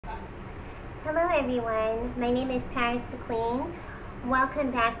Hello everyone, my name is Paris the Queen. Welcome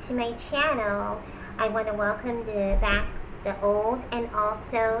back to my channel. I want to welcome back the old and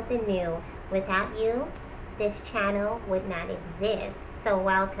also the new. Without you, this channel would not exist. So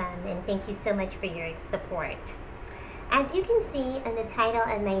welcome and thank you so much for your support. As you can see in the title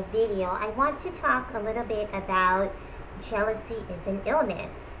of my video, I want to talk a little bit about jealousy is an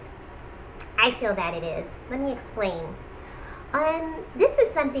illness. I feel that it is. Let me explain. This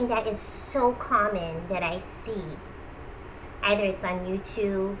is something that is so common that I see. Either it's on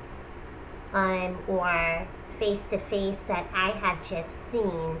YouTube or face to face that I have just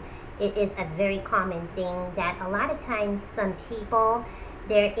seen. It is a very common thing that a lot of times some people,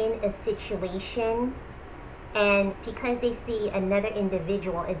 they're in a situation and because they see another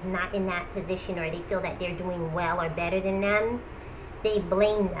individual is not in that position or they feel that they're doing well or better than them, they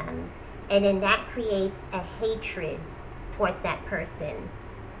blame them. And then that creates a hatred towards that person.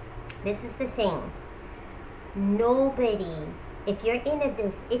 This is the thing. Nobody, if you're in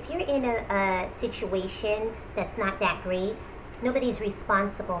a situation that's not that great, nobody's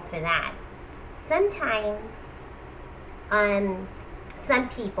responsible for that. Sometimes, some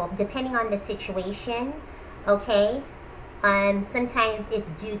people, depending on the situation, okay, sometimes it's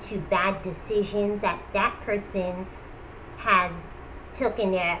due to bad decisions that that person has took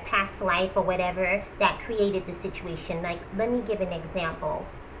in their past life or whatever that created the situation. Like, let me give an example.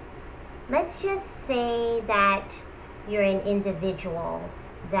 Let's just say that you're an individual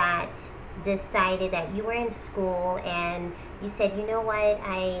that decided that you were in school and you said, you know what,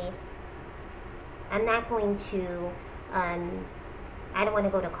 I'm not going to, I don't want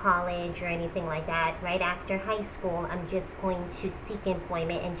to go to college or anything like that. Right after high school, I'm just going to seek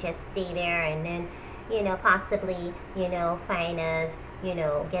employment and just stay there and then, you know, possibly, you know, find a, you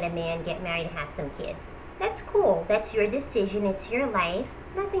know, get a man, get married, and have some kids. That's cool. That's your decision. It's your life.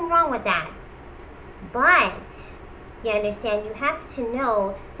 Nothing wrong with that. But you understand, you have to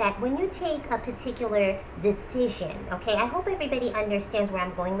know that when you take a particular decision, okay, I hope everybody understands where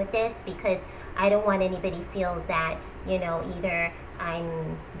I'm going with this because I don't want anybody feels that, you know, either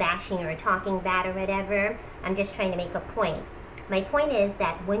I'm bashing or talking bad or whatever. I'm just trying to make a point. My point is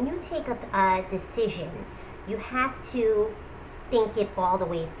that when you take a decision, you have to think it all the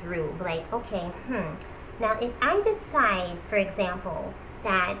way through. Like, okay, now if I decide, for example,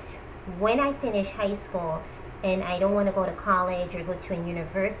 that when I finish high school and I don't want to go to college or go to a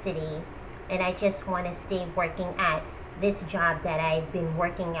university and I just want to stay working at this job that I've been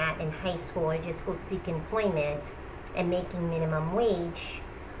working at in high school or just go seek employment and making minimum wage,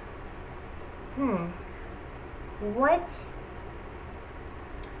 what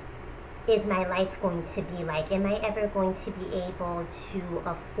is my life going to be like? Am I ever going to be able to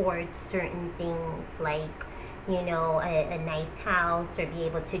afford certain things like, you know, a nice house or be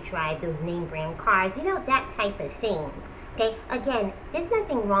able to drive those name brand cars, you know, that type of thing. Okay, again, there's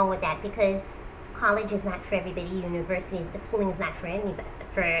nothing wrong with that because college is not for everybody, university, schooling is not for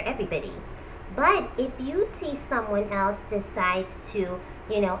everybody. But if you see someone else decides to,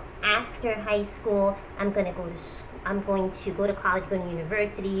 you know, after high school, I'm going to go to school, I'm going to go to college, go to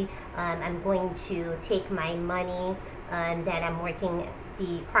university, I'm going to take my money that I'm working,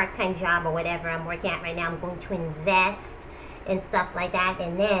 the part-time job or whatever I'm working at right now, I'm going to invest and stuff like that.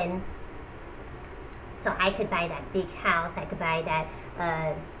 And then, so I could buy that big house, I could buy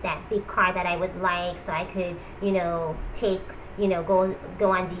that big car that I would like, so I could, you know, take, you know,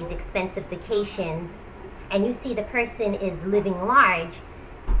 go on these expensive vacations. And you see the person is living large,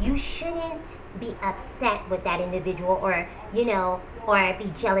 you shouldn't be upset with that individual or, you know, or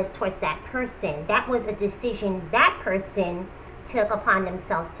be jealous towards that person. That was a decision that person took upon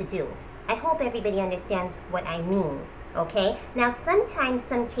themselves to do. I hope everybody understands what I mean, okay? Now, sometimes,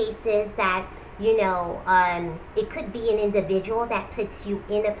 some cases that, you know, it could be an individual that puts you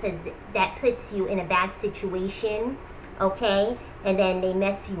in a bad situation, okay? And then they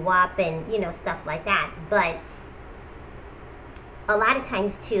mess you up and, you know, stuff like that. But a lot of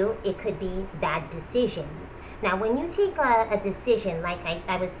times too, it could be bad decisions. Now, when you take a decision, like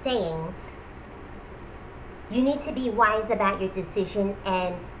I was saying, you need to be wise about your decision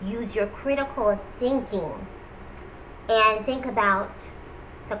and use your critical thinking and think about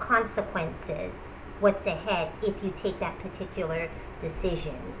the consequences, what's ahead if you take that particular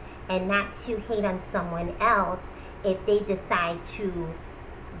decision, and not to hate on someone else if they decide to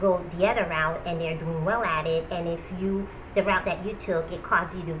go the other route and they're doing well at it, and if the route that you took, it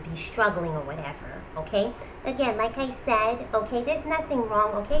caused you to be struggling or whatever, okay? Again, like I said, okay, there's nothing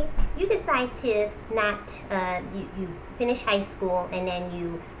wrong, okay? You decide to not, you finish high school and then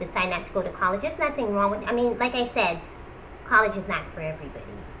you decide not to go to college. There's nothing wrong with, I mean, like I said, college is not for everybody.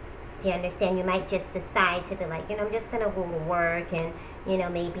 Do you understand? You might just decide to be like, I'm just going to go to work and,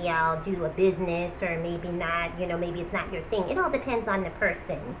 maybe I'll do a business or maybe not, maybe it's not your thing. It all depends on the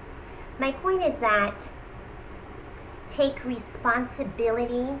person. My point is that take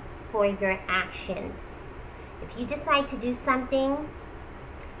responsibility for your actions. If you decide to do something,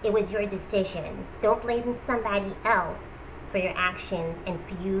 it was your decision. Don't blame somebody else for your actions and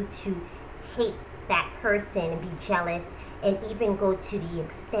for you to hate that person and be jealous and even go to the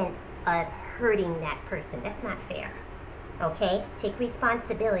extent of hurting that person. That's not fair. Okay? Take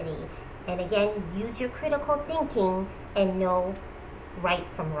responsibility. And again, use your critical thinking and know right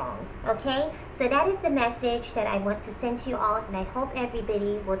from wrong. Okay? So that is the message that I want to send to you all, and I hope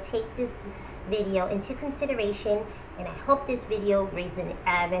everybody will take this video into consideration, and I hope this video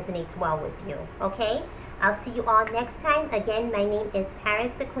resonates well with you. Okay? I'll see you all next time. Again, my name is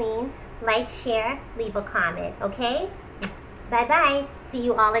Paris the Queen. Like, share, leave a comment. Okay? Bye-bye. See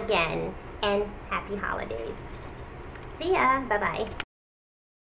you all again, and happy holidays. See ya. Bye-bye.